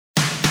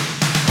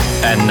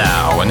And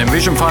now, an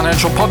Envision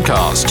Financial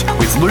podcast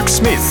with Luke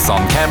Smith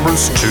on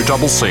Canberra's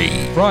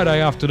 2CC.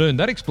 Friday afternoon.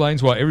 That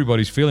explains why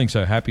everybody's feeling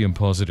so happy and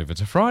positive. It's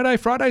a Friday.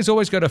 Friday's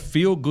always got a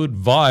feel-good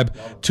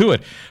vibe to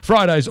it.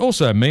 Fridays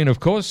also mean, of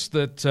course,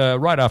 that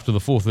right after the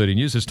 4:30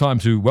 news, it's time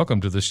to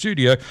welcome to the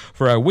studio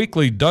for our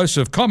weekly dose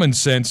of common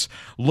sense,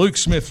 Luke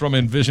Smith from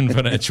Envision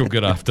Financial.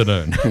 Good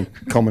afternoon.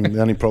 The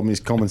only problem is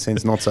common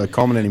sense not so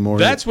common anymore.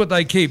 That's what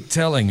they keep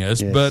telling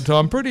us, Yes. but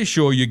I'm pretty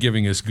sure you're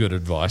giving us good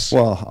advice.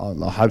 Well,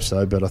 I hope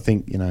so, but I think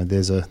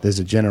there's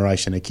a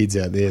generation of kids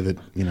out there that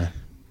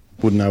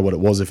wouldn't know what it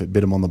was if it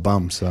bit them on the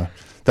bum. So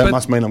that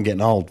must mean I'm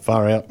getting old.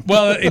 Far out.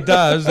 Well, it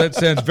does. That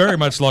sounds very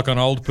much like an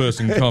old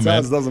person comment. It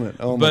does, doesn't it?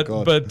 Oh my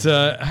God. But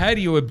how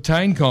do you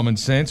obtain common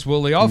sense?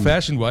 Well, the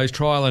old-fashioned way is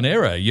trial and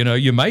error.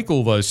 You make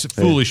all those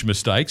foolish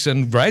mistakes,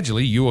 and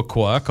gradually you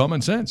acquire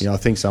common sense. I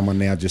think someone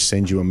now just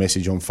sends you a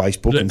message on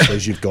Facebook and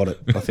says you've got it.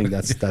 I think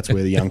that's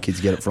where the young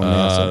kids get it from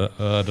now. So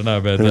I don't know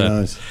about who that.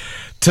 knows?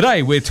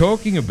 Today we're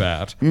talking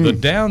about the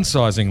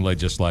downsizing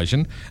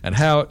legislation and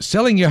how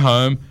selling your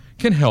home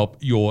can help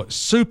your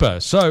super.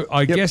 So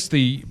I guess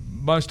the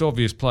most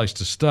obvious place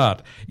to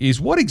start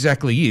is what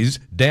exactly is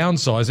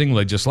downsizing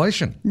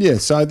legislation? Yeah,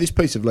 so this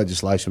piece of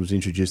legislation was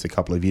introduced a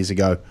couple of years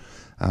ago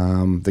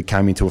that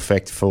came into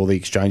effect for the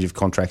exchange of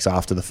contracts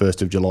after the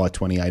 1st of July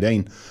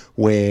 2018,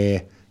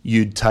 where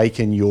you'd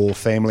taken your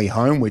family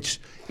home,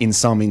 which in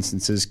some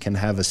instances can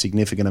have a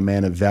significant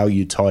amount of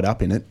value tied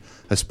up in it,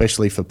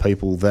 especially for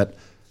people that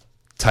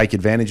take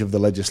advantage of the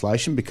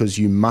legislation, because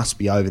you must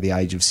be over the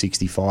age of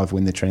 65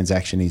 when the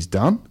transaction is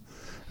done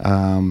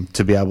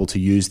to be able to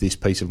use this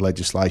piece of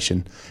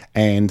legislation.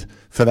 And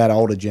for that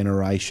older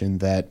generation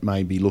that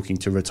may be looking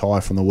to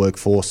retire from the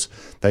workforce,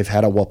 they've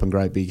had a whopping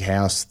great big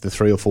house, the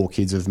 3 or 4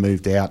 kids have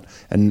moved out,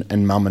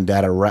 and mum and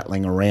dad are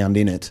rattling around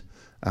in it,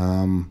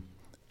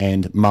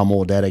 and mum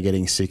or dad are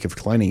getting sick of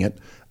cleaning it.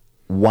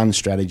 One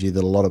strategy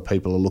that a lot of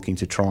people are looking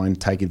to try and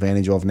take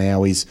advantage of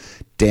now is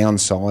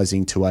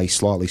downsizing to a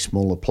slightly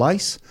smaller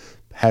place,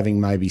 having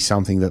maybe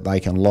something that they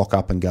can lock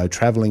up and go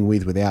travelling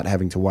with without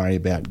having to worry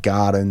about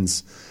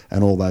gardens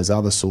and all those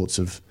other sorts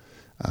of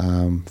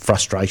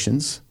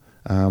frustrations,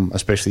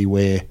 especially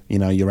where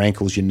your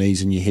ankles, your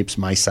knees and your hips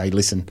may say,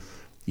 listen,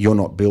 you're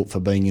not built for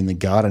being in the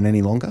garden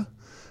any longer.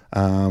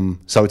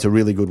 So it's a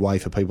really good way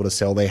for people to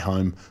sell their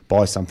home,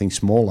 buy something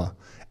smaller,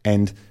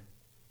 and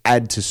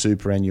add to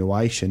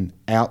superannuation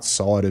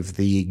outside of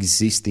the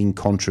existing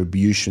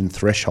contribution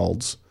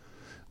thresholds,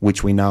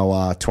 which we know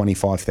are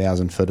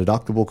 $25,000 for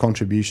deductible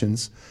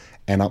contributions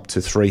and up to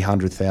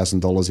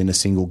 $300,000 in a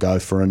single go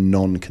for a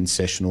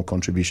non-concessional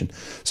contribution.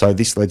 So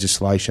this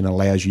legislation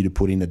allows you to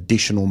put in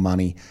additional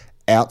money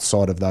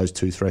outside of those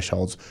two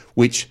thresholds,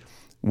 which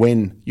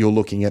when you're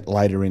looking at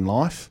later in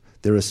life,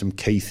 there are some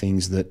key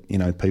things that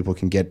people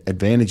can get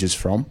advantages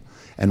from.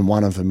 And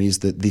one of them is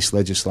that this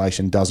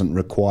legislation doesn't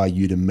require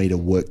you to meet a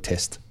work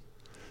test.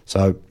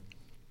 So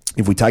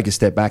if we take a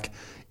step back,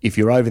 if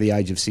you're over the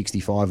age of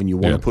 65 and you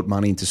want to put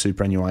money into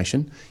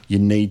superannuation, you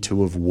need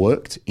to have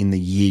worked in the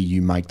year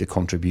you make the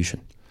contribution.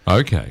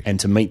 Okay. And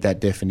to meet that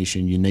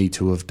definition, you need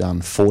to have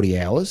done 40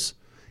 hours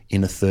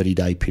in a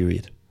 30-day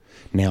period.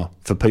 Now,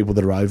 for people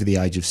that are over the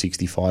age of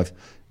 65,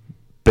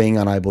 being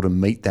unable to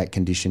meet that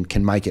condition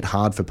can make it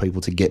hard for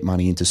people to get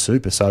money into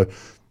super. So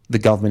the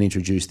government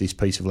introduced this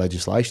piece of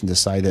legislation to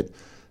say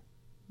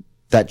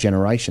that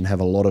generation have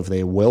a lot of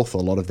their wealth, a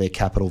lot of their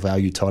capital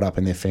value tied up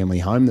in their family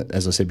home that,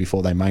 as I said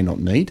before, they may not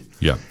need.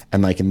 Yeah.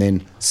 And they can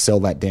then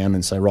sell that down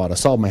and say, right, I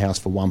sold my house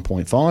for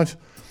 1.5.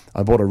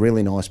 I bought a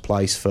really nice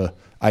place for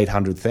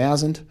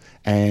 800,000,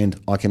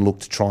 and I can look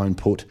to try and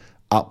put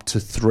up to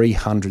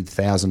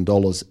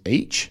 $300,000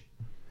 each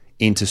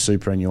into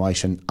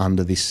superannuation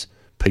under this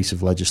piece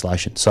of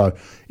legislation. So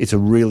it's a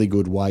really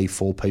good way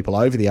for people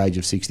over the age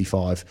of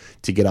 65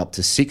 to get up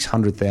to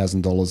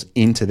 $600,000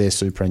 into their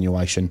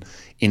superannuation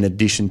in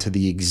addition to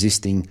the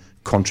existing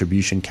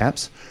contribution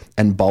caps,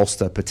 and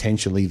bolster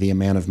potentially the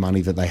amount of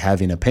money that they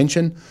have in a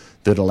pension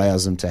that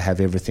allows them to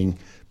have everything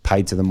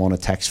paid to them on a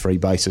tax-free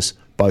basis,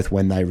 both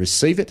when they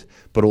receive it,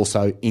 but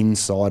also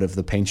inside of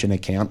the pension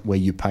account where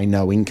you pay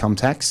no income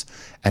tax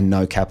and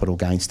no capital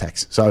gains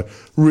tax. So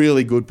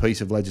really good piece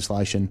of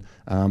legislation,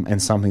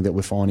 and something that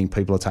we're finding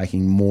people are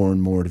taking more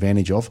and more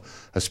advantage of,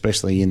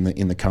 especially in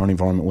the current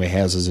environment where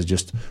houses are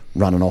just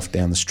running off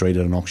down the street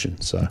at an auction.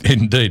 So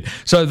Indeed.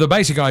 So the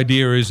basic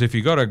idea is if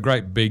you've got a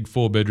great big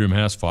 4-bedroom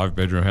house,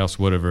 5-bedroom house,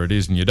 whatever it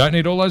is, and you don't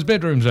need all those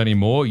bedrooms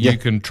anymore, you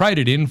can trade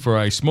it in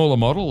for a smaller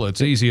model.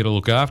 It's easier to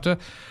look after,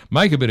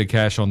 make a bit of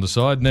cash on the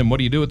side, and then what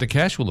do you do with the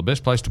cash? Well, the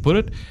best place to put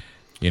it,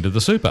 into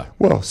the super.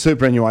 Well,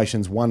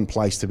 superannuation's one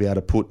place to be able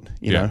to put,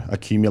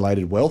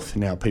 accumulated wealth.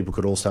 Now, people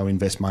could also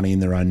invest money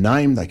in their own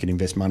name. They could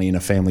invest money in a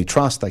family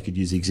trust. They could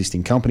use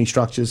existing company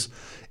structures,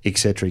 et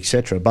cetera, et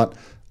cetera. But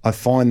I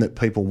find that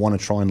people want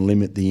to try and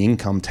limit the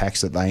income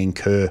tax that they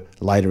incur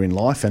later in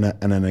life, and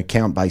an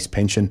account-based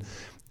pension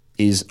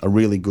is a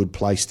really good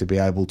place to be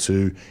able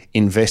to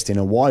invest in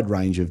a wide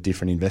range of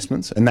different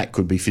investments, and that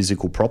could be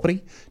physical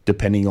property,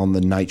 depending on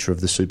the nature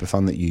of the super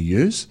fund that you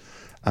use.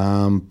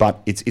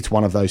 But it's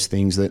one of those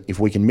things that if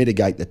we can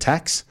mitigate the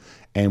tax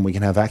and we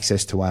can have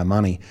access to our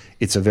money,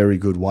 it's a very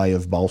good way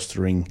of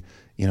bolstering,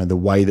 the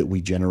way that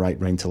we generate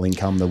rental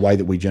income, the way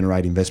that we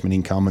generate investment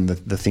income, and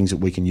the things that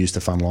we can use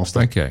to fund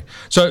lifestyle. Okay.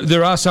 So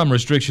there are some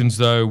restrictions,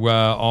 though,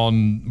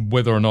 on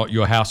whether or not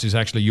your house is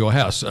actually your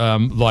house.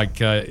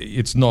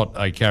 It's not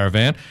a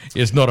caravan,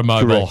 it's not a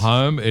mobile Correct.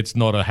 home, it's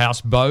not a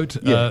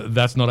houseboat. Yeah.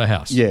 That's not a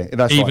house. Yeah,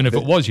 that's Even right. if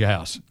it was your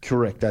house.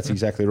 Correct, that's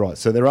exactly right.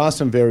 So there are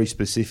some very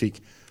specific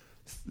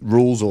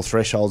rules or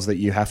thresholds that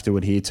you have to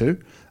adhere to.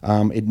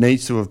 It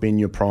needs to have been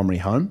your primary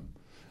home.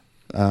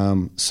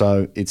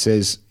 So it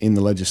says in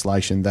the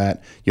legislation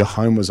that your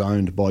home was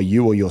owned by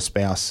you or your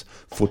spouse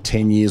for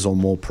 10 years or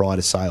more prior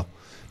to sale.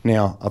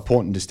 Now, an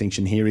important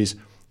distinction here is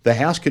the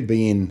house could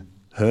be in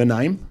her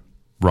name,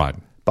 Right.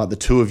 but the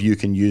two of you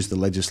can use the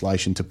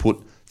legislation to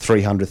put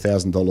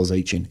 $300,000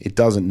 each in. It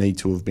doesn't need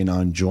to have been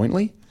owned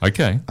jointly.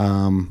 Okay.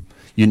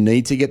 You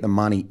need to get the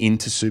money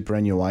into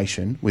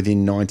superannuation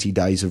within 90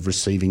 days of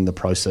receiving the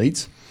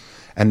proceeds.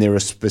 And there are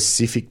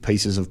specific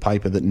pieces of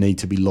paper that need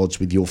to be lodged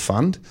with your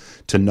fund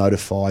to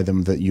notify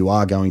them that you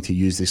are going to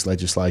use this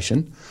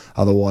legislation.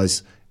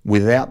 Otherwise,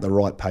 without the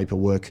right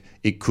paperwork,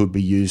 it could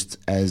be used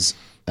as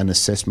an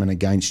assessment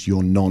against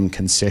your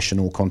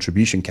non-concessional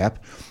contribution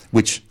cap,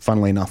 which,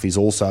 funnily enough, is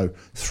also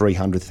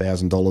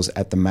 $300,000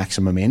 at the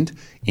maximum end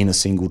in a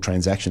single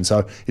transaction.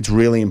 So it's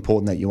really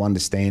important that you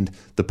understand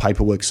the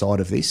paperwork side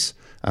of this,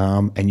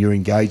 and you're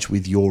engaged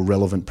with your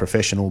relevant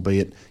professional, be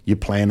it your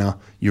planner,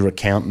 your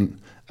accountant.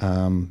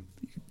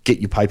 Get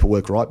your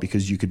paperwork right,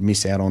 because you could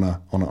miss out on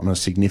a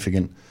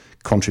significant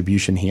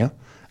contribution here.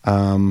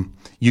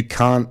 You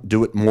can't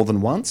do it more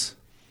than once.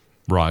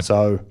 Right.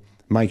 So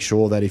make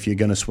sure that if you're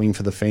going to swing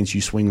for the fence,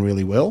 you swing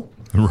really well.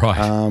 Right.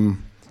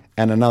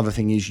 And another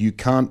thing is you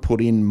can't put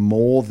in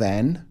more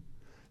than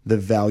the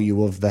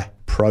value of the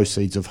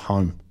proceeds of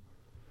home.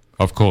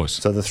 Of course.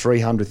 So the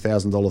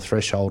 $300,000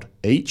 threshold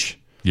each.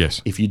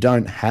 Yes. If you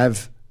don't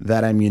have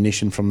that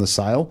ammunition from the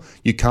sale,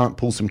 you can't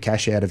pull some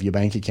cash out of your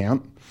bank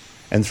account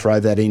and throw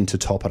that in to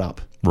top it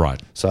up.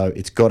 Right. So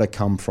it's got to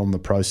come from the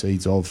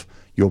proceeds of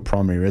your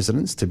primary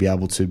residence to be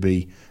able to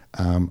be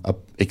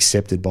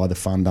accepted by the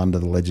fund under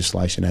the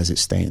legislation as it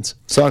stands.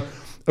 So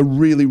a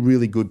really,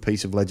 really good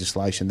piece of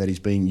legislation that is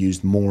being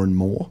used more and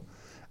more,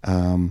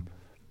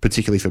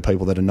 particularly for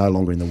people that are no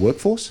longer in the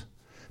workforce,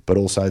 but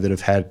also that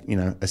have had,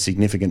 a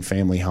significant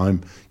family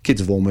home.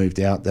 Kids have all moved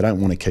out. They don't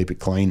want to keep it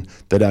clean.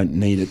 They don't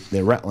need it.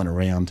 They're rattling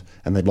around,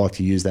 and they'd like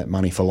to use that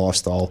money for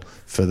lifestyle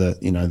for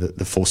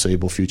the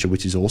foreseeable future,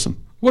 which is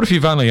awesome. What if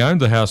you've only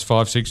owned the house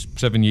 5, 6,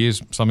 7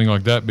 years, something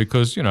like that?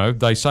 Because,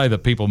 they say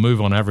that people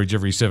move on average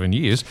every 7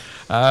 years.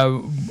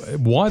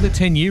 Why the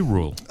 10-year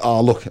rule?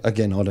 Oh, look,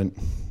 again, I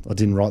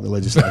didn't write the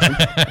legislation.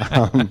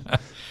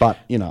 But,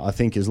 I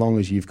think as long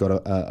as you've got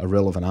a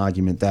relevant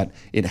argument that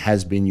it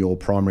has been your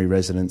primary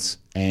residence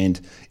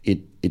and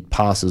it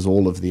passes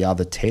all of the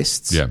other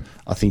tests, yeah.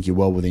 I think you're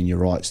well within your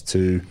rights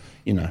to,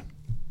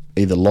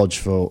 either lodge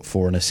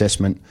for an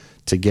assessment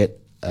to get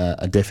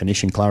a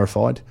definition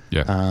clarified.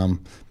 Yeah.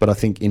 But I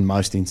think in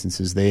most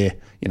instances there,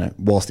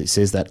 whilst it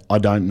says that, I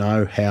don't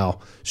know how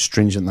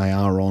stringent they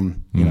are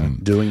on,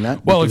 doing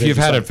that. Well, if you've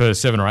had it for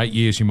 7 or 8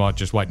 years, you might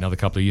just wait another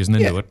couple of years and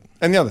then do it.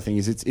 And the other thing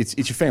is it's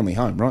your family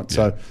home, right?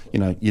 Yeah.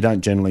 So, you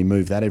don't generally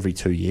move that every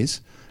 2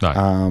 years.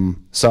 No.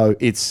 So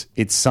it's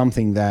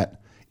something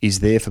that is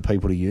there for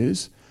people to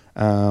use.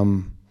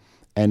 And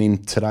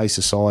in today's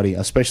society,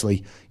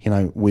 especially,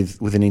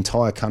 with an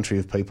entire country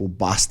of people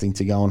busting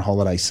to go on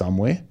holiday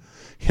somewhere,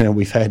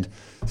 we've had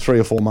 3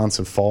 or 4 months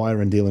of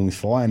fire and dealing with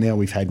fire. Now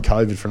we've had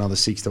COVID for another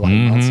 6 to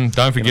 8 months.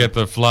 Don't forget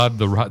the flood,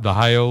 the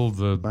hail,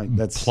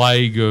 the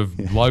plague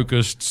of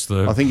locusts.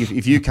 I think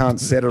if you can't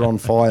set it on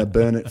fire,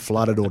 burn it,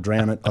 flood it or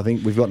drown it, I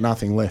think we've got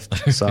nothing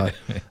left. So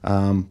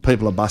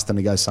people are busting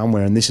to go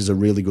somewhere, and this is a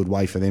really good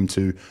way for them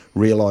to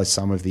realise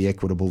some of the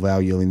equitable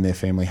value in their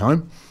family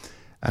home.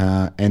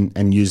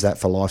 And use that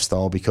for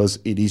lifestyle, because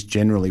it is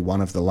generally one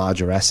of the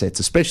larger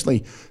assets, especially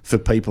for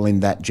people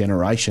in that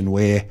generation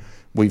where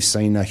we've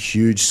seen a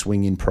huge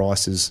swing in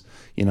prices,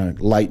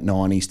 late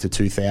 90s to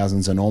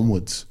 2000s and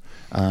onwards.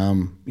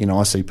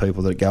 I see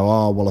people that go,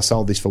 oh, well, I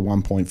sold this for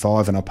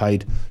 1.5 and I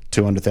paid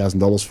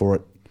 $200,000 for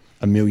it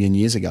a million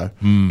years ago.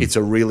 It's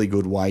a really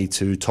good way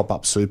to top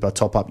up super,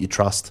 top up your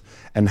trust,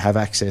 and have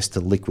access to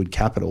liquid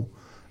capital,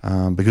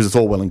 because it's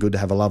all well and good to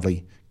have a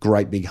lovely,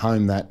 great big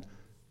home that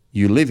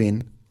you live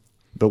in,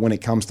 but when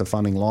it comes to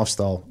funding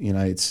lifestyle,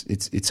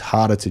 it's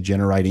harder to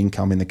generate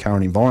income in the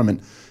current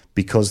environment,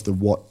 because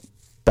what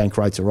bank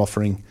rates are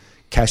offering,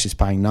 cash is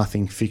paying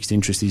nothing, fixed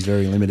interest is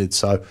very limited.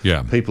 So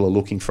people are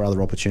looking for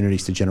other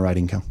opportunities to generate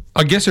income.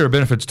 I guess there are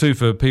benefits too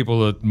for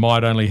people that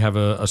might only have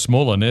a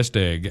smaller nest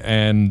egg,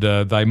 and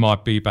they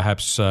might be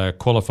perhaps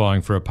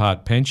qualifying for a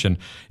part pension.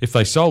 If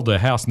they sold their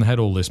house and had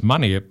all this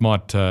money, it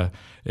might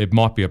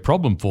be a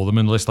problem for them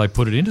unless they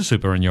put it into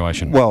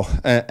superannuation. Well,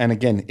 and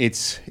again,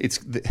 it's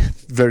a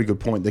very good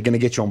point. They're going to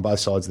get you on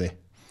both sides there.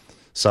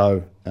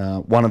 So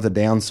one of the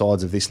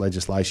downsides of this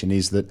legislation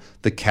is that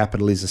the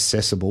capital is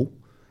accessible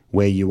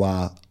where you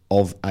are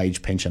of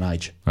age pension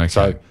age. Okay.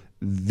 So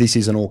this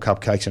isn't all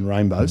cupcakes and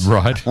rainbows.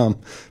 Right.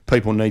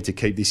 People need to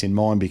keep this in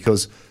mind,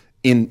 because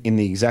in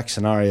the exact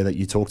scenario that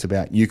you talked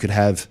about, you could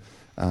have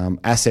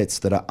assets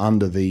that are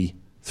under the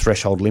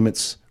threshold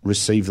limits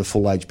receive the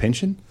full age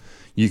pension.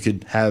 You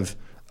could have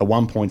a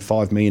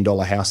 $1.5 million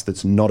house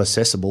that's not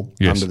accessible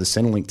under the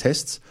Centrelink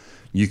tests.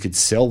 You could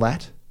sell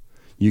that.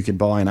 You could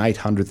buy an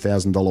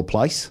 $800,000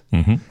 place,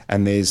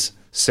 and there's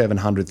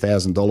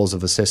 $700,000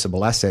 of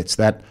accessible assets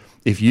that,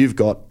 if you've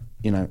got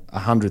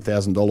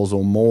 $100,000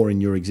 or more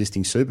in your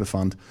existing super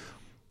fund,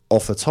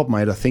 off the top,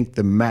 mate, I think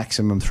the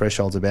maximum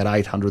threshold's about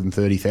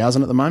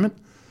 $830,000 at the moment.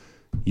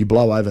 You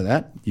blow over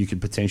that, you could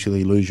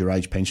potentially lose your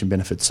age pension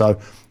benefit. So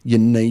you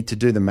need to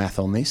do the math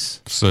on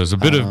this. So there's a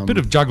bit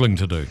of juggling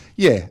to do.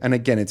 Yeah, and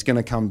again, it's going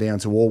to come down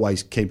to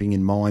always keeping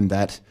in mind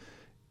that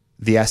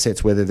the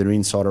assets, whether they're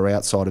inside or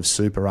outside of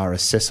super, are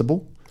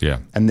accessible. Yeah.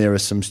 And there are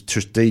some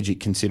strategic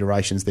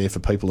considerations there for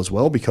people as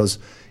well, because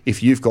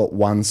if you've got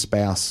one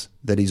spouse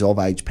that is of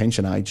age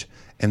pension age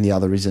and the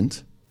other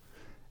isn't,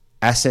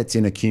 assets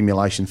in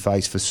accumulation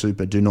phase for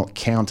super do not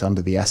count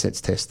under the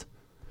assets test.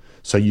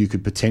 So you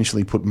could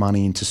potentially put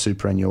money into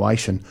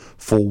superannuation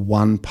for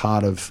one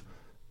part of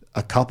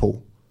a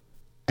couple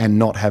and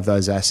not have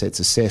those assets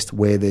assessed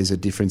where there's a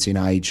difference in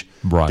age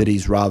that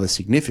is rather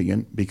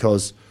significant,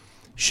 because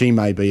she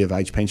may be of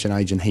age pension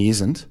age and he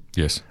isn't.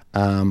 Yes.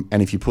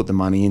 And if you put the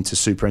money into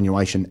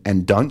superannuation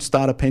and don't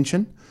start a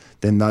pension,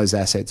 then those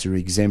assets are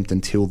exempt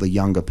until the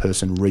younger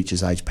person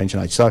reaches age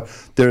pension age. So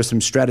there are some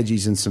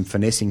strategies and some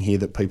finessing here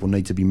that people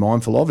need to be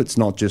mindful of. It's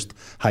not just,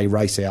 hey,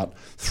 race out,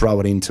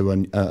 throw it into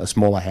a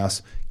smaller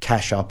house,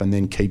 cash up, and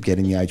then keep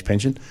getting the age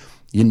pension.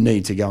 You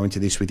need to go into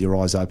this with your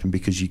eyes open,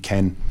 because you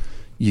can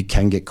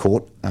get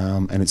caught,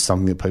 and it's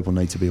something that people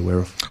need to be aware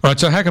of. All right,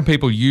 so how can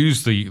people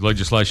use the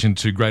legislation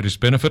to greatest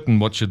benefit, and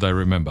what should they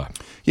remember?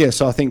 Yeah,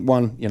 so I think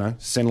one,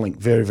 Centrelink,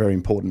 very, very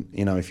important.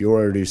 If you're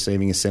already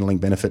receiving a Centrelink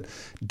benefit,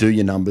 do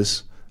your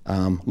numbers,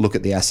 look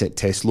at the asset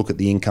test, look at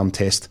the income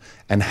test,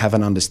 and have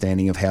an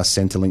understanding of how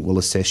Centrelink will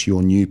assess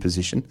your new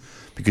position,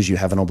 because you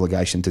have an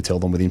obligation to tell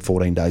them within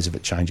 14 days of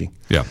it changing.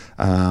 Yeah.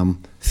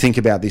 Think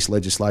about this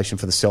legislation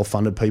for the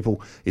self-funded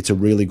people. It's a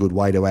really good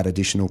way to add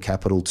additional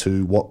capital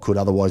to what could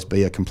otherwise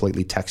be a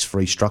completely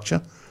tax-free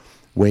structure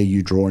where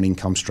you draw an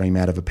income stream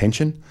out of a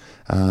pension.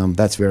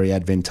 That's very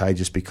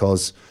advantageous,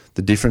 because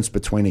the difference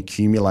between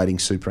accumulating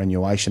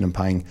superannuation and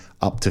paying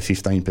up to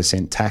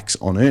 15% tax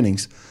on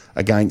earnings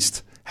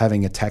against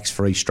having a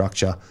tax-free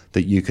structure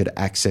that you could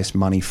access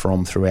money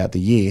from throughout the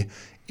year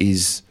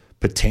is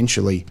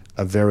potentially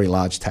a very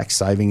large tax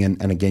saving,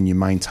 and again, you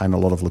maintain a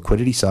lot of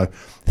liquidity. So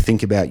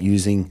think about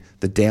using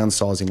the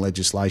downsizing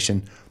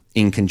legislation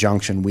in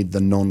conjunction with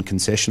the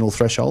non-concessional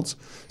thresholds.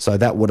 So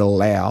that would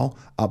allow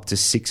up to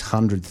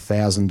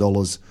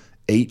 $600,000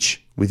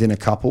 each within a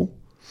couple,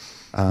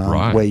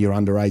 where you're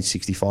under age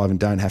 65 and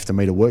don't have to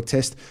meet a work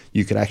test.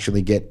 You could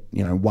actually get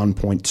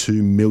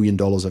 $1.2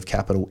 million of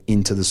capital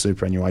into the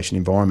superannuation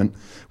environment,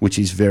 which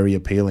is very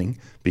appealing,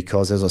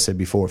 because, as I said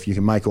before, if you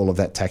can make all of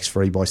that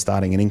tax-free by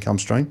starting an income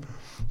stream,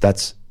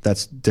 that's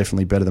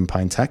definitely better than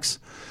paying tax.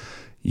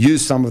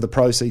 Use some of the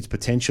proceeds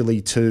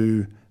potentially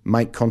to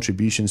make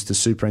contributions to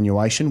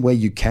superannuation where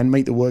you can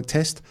meet the work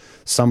test.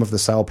 Some of the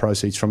sale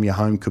proceeds from your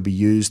home could be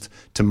used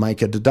to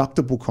make a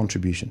deductible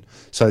contribution.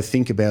 So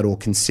think about or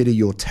consider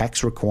your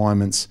tax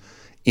requirements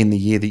in the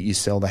year that you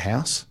sell the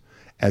house,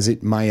 as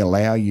it may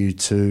allow you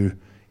to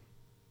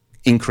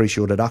increase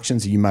your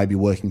deductions. You may be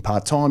working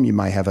part-time, you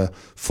may have a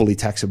fully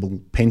taxable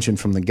pension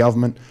from the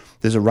government.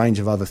 There's a range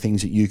of other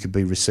things that you could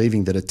be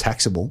receiving that are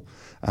taxable.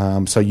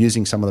 So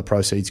using some of the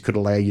proceeds could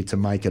allow you to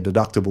make a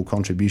deductible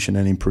contribution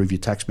and improve your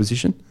tax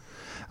position.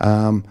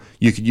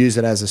 You could use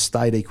it as a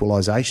state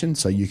equalisation,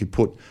 so you could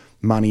put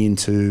money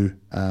into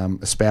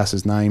a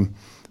spouse's name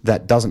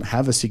that doesn't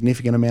have a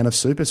significant amount of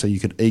super, so you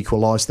could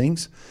equalise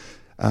things.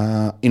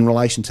 In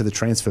relation to the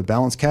transfer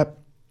balance cap,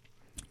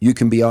 you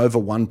can be over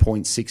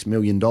 $1.6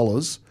 million,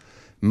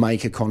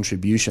 make a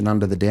contribution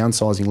under the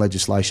downsizing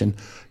legislation.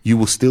 You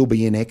will still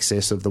be in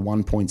excess of the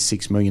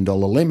 $1.6 million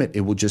limit.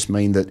 It will just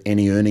mean that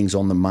any earnings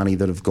on the money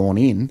that have gone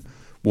in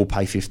will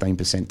pay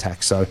 15%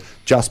 tax. So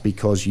just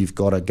because you've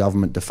got a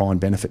government defined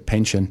benefit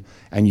pension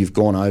and you've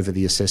gone over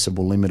the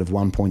assessable limit of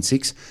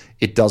 1.6,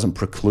 it doesn't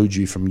preclude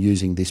you from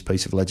using this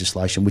piece of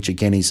legislation, which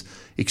again is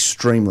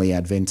extremely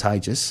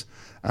advantageous,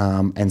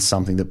 and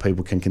something that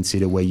people can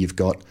consider where you've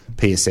got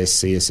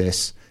PSS,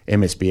 CSS,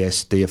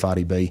 MSBS,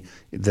 DFRDB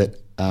that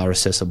are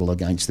accessible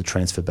against the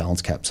transfer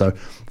balance cap. So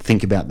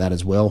think about that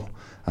as well.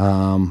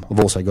 I've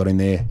also got in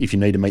there, if you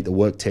need to meet the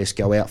work test,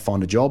 go out,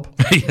 find a job.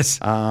 Yes.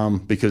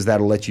 Because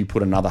that'll let you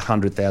put another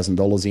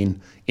 $100,000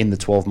 in the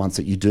 12 months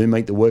that you do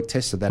meet the work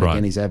test. So that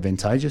again is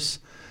advantageous.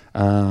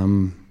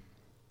 And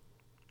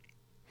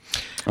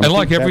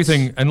like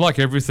everything,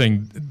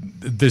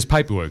 there's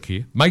paperwork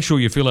here. Make sure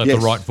you fill out the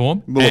right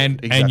form,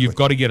 and you've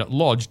got to get it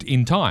lodged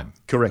in time.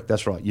 Correct,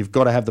 that's right. You've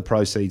got to have the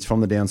proceeds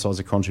from the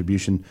downsizer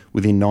contribution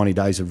within 90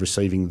 days of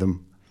receiving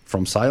them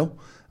from sale.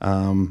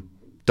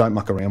 Don't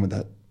muck around with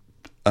that.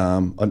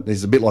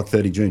 It's a bit like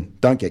 30 June.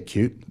 Don't get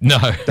cute. No.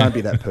 Don't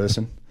be that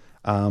person,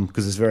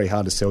 because it's very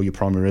hard to sell your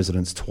primary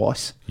residence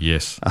twice.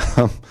 Yes.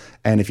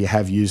 And if you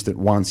have used it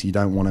once, you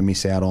don't want to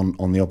miss out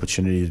on the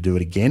opportunity to do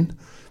it again,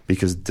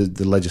 because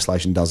the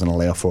legislation doesn't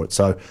allow for it.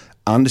 So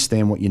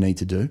understand what you need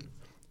to do,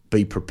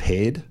 be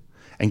prepared,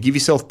 and give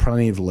yourself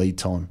plenty of lead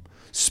time.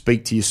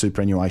 Speak to your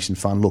superannuation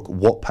fund. Look,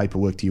 what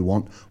paperwork do you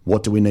want?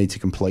 What do we need to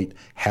complete?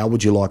 How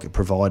would you like it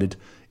provided?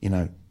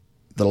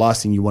 The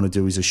last thing you want to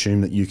do is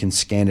assume that you can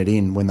scan it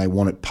in when they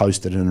want it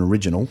posted in an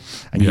original,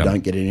 and you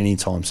don't get it any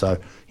time. So,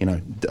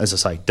 as I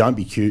say, don't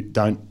be cute.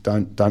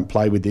 Don't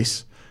play with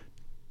this.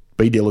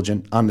 Be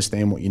diligent.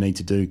 Understand what you need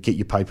to do. Get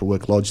your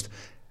paperwork lodged.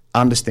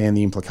 Understand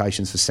the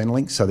implications for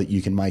Centrelink so that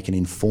you can make an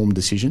informed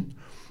decision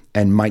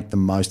and make the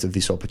most of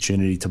this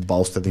opportunity to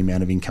bolster the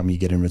amount of income you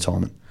get in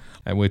retirement.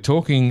 And we're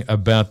talking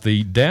about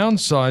the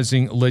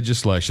downsizing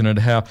legislation and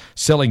how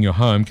selling your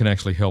home can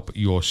actually help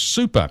your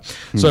super.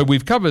 So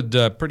we've covered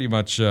pretty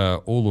much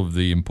all of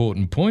the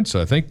important points,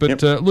 I think.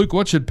 But Luke,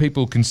 what should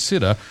people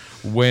consider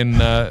when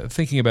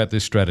thinking about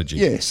this strategy?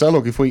 Yeah. So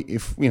look, if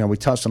we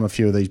touched on a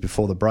few of these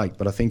before the break,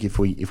 but I think if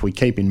we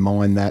keep in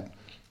mind that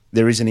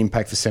there is an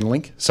impact for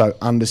Centrelink, so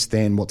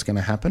understand what's going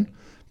to happen,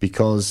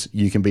 because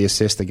you can be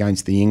assessed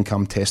against the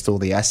income test or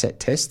the asset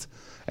test.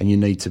 And you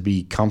need to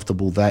be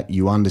comfortable that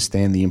you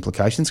understand the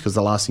implications, because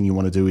the last thing you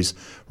want to do is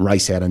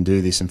race out and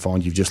do this and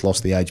find you've just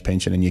lost the age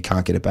pension and you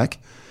can't get it back.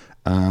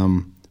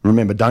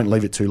 Remember, don't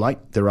leave it too late.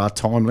 There are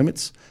time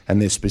limits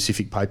and there's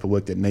specific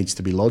paperwork that needs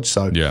to be lodged.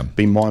 So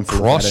be mindful.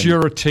 Cross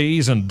your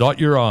T's and dot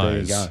your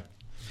I's. There you go.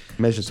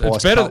 Measure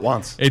twice, cut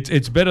once.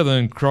 It's better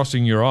than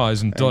crossing your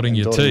I's and dotting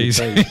your T's.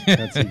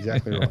 That's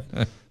exactly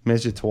right.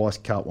 Measure twice,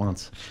 cut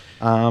once.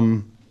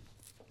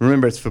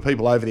 Remember, it's for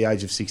people over the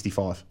age of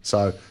 65.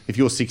 So if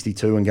you're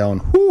 62 and going,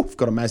 whew, I've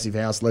got a massive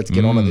house, let's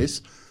get onto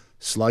this,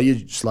 slow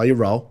your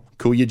roll,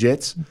 cool your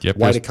jets,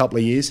 wait a couple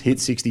of years, hit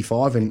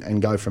 65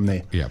 and go from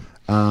there.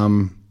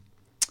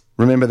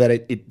 Remember that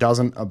it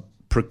doesn't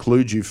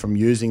preclude you from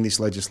using this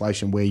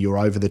legislation where you're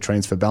over the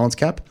transfer balance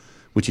cap,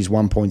 which is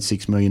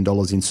 $1.6 million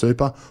in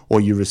super,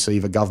 or you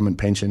receive a government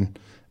pension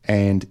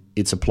and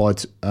it's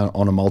applied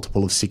on a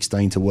multiple of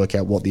 16 to work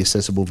out what the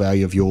assessable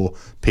value of your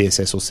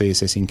PSS or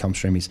CSS income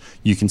stream is.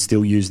 You can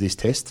still use this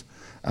test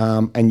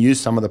and use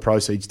some of the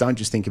proceeds. Don't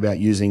just think about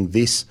using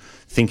this.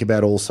 Think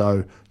about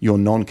also your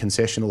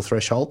non-concessional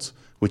thresholds,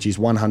 which is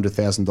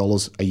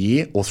 $100,000 a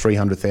year or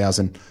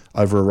 $300,000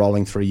 over a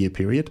rolling 3-year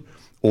period,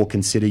 or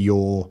consider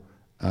your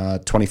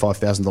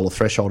 $25,000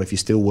 threshold if you're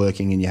still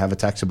working and you have a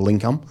taxable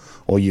income,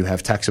 or you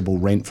have taxable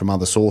rent from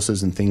other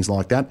sources and things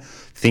like that.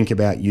 Think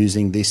about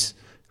using this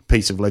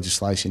piece of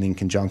legislation in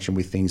conjunction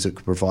with things that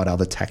could provide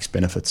other tax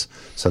benefits,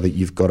 so that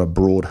you've got a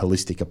broad,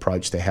 holistic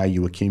approach to how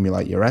you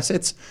accumulate your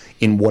assets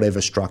in whatever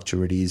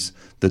structure it is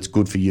that's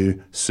good for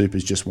you. Super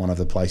is just one of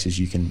the places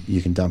you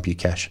can dump your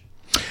cash.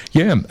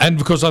 Yeah, and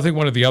because I think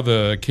one of the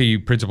other key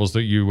principles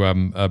that you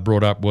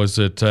brought up was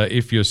that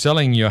if you're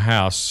selling your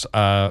house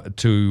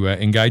to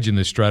engage in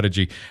this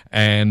strategy,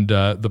 and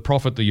the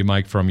profit that you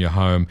make from your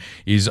home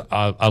is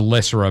a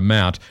lesser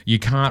amount, you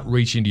can't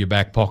reach into your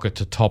back pocket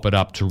to top it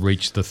up to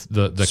reach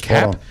the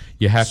cap. On.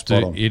 You have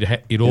to.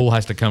 It all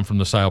has to come from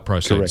the sale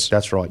proceeds. Correct.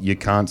 That's right. You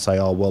can't say,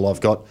 oh well,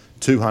 I've got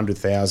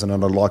 200,000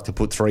 and I'd like to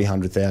put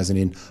 300,000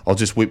 in. I'll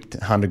just whip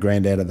 100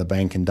 grand out of the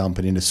bank and dump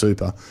it into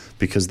super,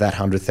 because that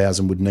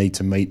 100,000 would need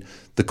to meet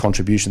the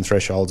contribution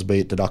thresholds, be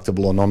it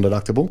deductible or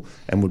non-deductible,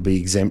 and would be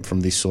exempt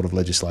from this sort of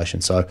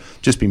legislation. So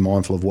just be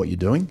mindful of what you're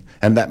doing.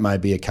 And that may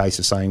be a case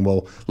of saying,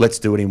 well, let's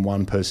do it in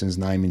one person's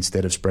name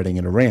instead of spreading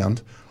it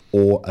around,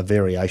 or a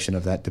variation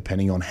of that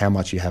depending on how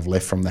much you have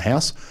left from the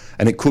house.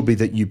 And it could be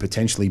that you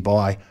potentially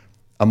buy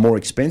a more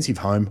expensive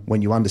home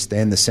when you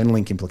understand the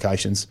Centrelink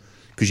implications,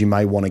 because you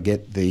may want to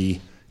get the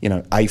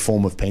a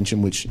form of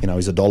pension, which is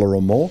 $1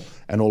 or more,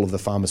 and all of the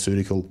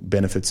pharmaceutical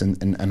benefits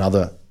and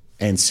other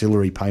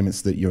ancillary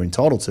payments that you're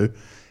entitled to.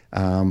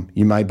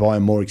 You may buy a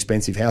more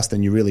expensive house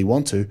than you really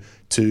want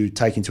to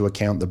take into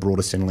account the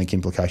broader Centrelink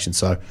implications.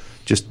 So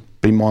just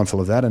be mindful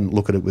of that and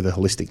look at it with a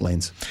holistic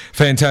lens.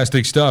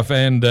 Fantastic stuff.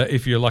 And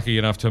if you're lucky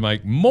enough to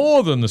make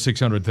more than the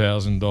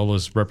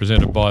 $600,000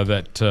 represented by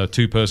that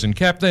two-person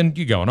cap, then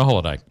you go on a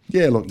holiday.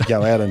 Yeah, look, you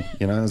go out and,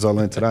 as I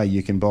learned today,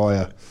 you can buy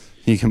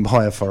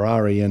a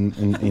Ferrari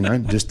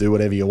and just do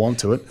whatever you want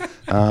to it.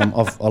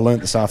 I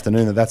learnt this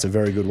afternoon that's a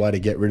very good way to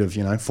get rid of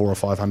 $400,000 or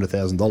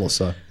 $500,000.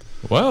 So.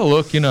 Well,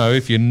 look,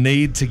 if you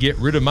need to get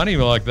rid of money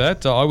like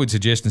that, I would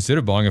suggest instead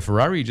of buying a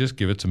Ferrari, just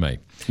give it to me.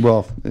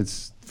 Well,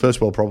 it's first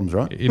world problems,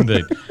 right?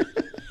 Indeed.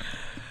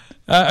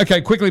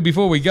 Okay, quickly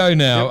before we go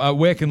now,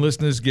 where can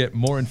listeners get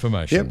more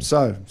information? Yep,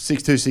 so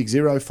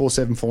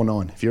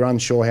 6260-4749. If you're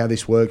unsure how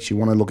this works, you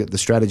want to look at the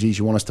strategies,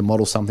 you want us to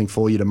model something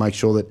for you to make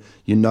sure that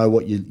you know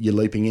what you're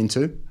leaping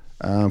into,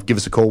 give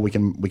us a call, we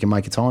can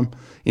make a time.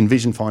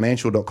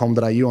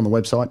 Envisionfinancial.com.au on the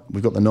website.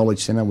 We've got the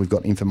Knowledge Centre, we've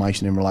got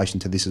information in relation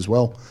to this as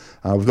well.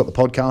 We've got the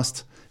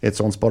podcast, it's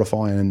on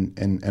Spotify and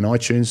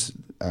iTunes,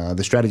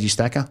 the Strategy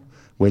Stacker,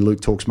 where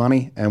Luke talks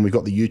money, and we've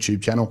got the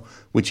YouTube channel,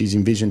 which is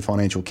Envision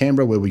Financial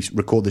Canberra, where we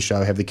record the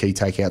show, have the key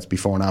takeouts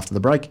before and after the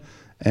break,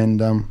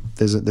 and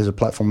there's a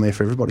platform there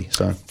for everybody.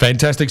 So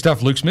fantastic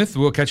stuff, Luke Smith.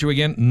 We'll catch you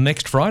again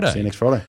next Friday. See you next Friday.